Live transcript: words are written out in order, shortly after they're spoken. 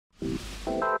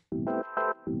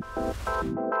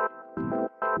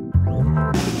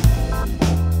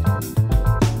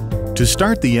To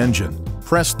start the engine,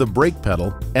 press the brake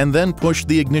pedal and then push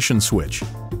the ignition switch.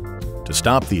 To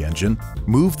stop the engine,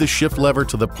 move the shift lever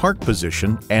to the park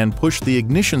position and push the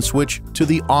ignition switch to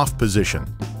the off position.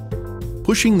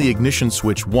 Pushing the ignition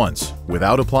switch once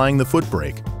without applying the foot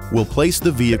brake will place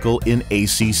the vehicle in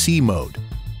ACC mode.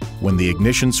 When the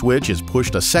ignition switch is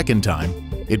pushed a second time,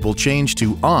 it will change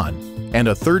to on, and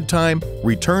a third time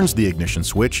returns the ignition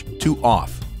switch to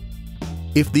off.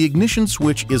 If the ignition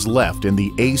switch is left in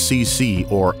the ACC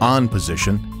or on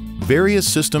position, various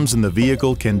systems in the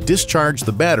vehicle can discharge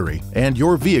the battery and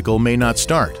your vehicle may not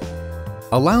start.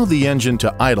 Allow the engine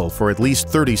to idle for at least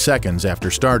 30 seconds after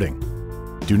starting.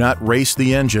 Do not race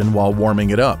the engine while warming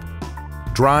it up.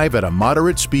 Drive at a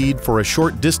moderate speed for a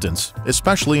short distance,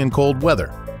 especially in cold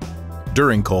weather.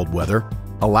 During cold weather,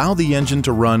 allow the engine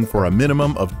to run for a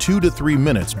minimum of 2 to 3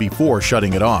 minutes before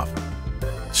shutting it off.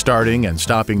 Starting and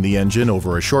stopping the engine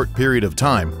over a short period of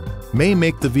time may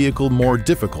make the vehicle more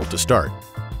difficult to start.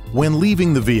 When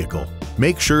leaving the vehicle,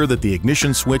 make sure that the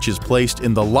ignition switch is placed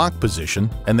in the lock position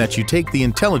and that you take the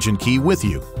intelligent key with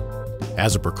you.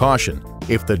 As a precaution,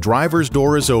 if the driver's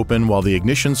door is open while the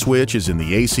ignition switch is in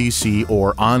the ACC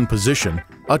or on position,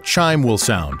 a chime will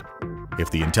sound. If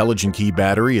the intelligent key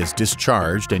battery is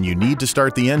discharged and you need to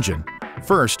start the engine,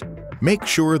 first, make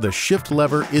sure the shift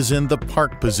lever is in the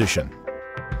park position.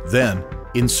 Then,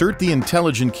 insert the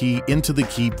intelligent key into the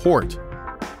key port.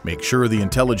 Make sure the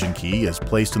intelligent key is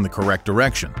placed in the correct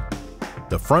direction.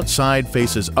 The front side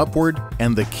faces upward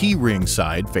and the key ring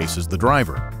side faces the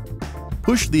driver.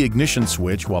 Push the ignition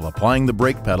switch while applying the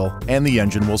brake pedal and the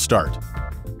engine will start.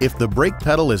 If the brake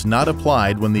pedal is not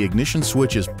applied when the ignition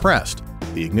switch is pressed,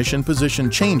 the ignition position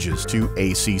changes to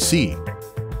ACC.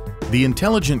 The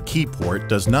intelligent key port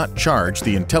does not charge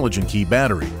the intelligent key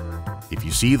battery. If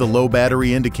you see the low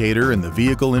battery indicator in the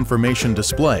vehicle information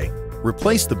display,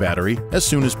 replace the battery as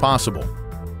soon as possible.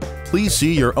 Please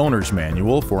see your owner's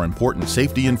manual for important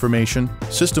safety information,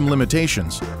 system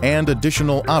limitations, and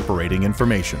additional operating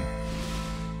information.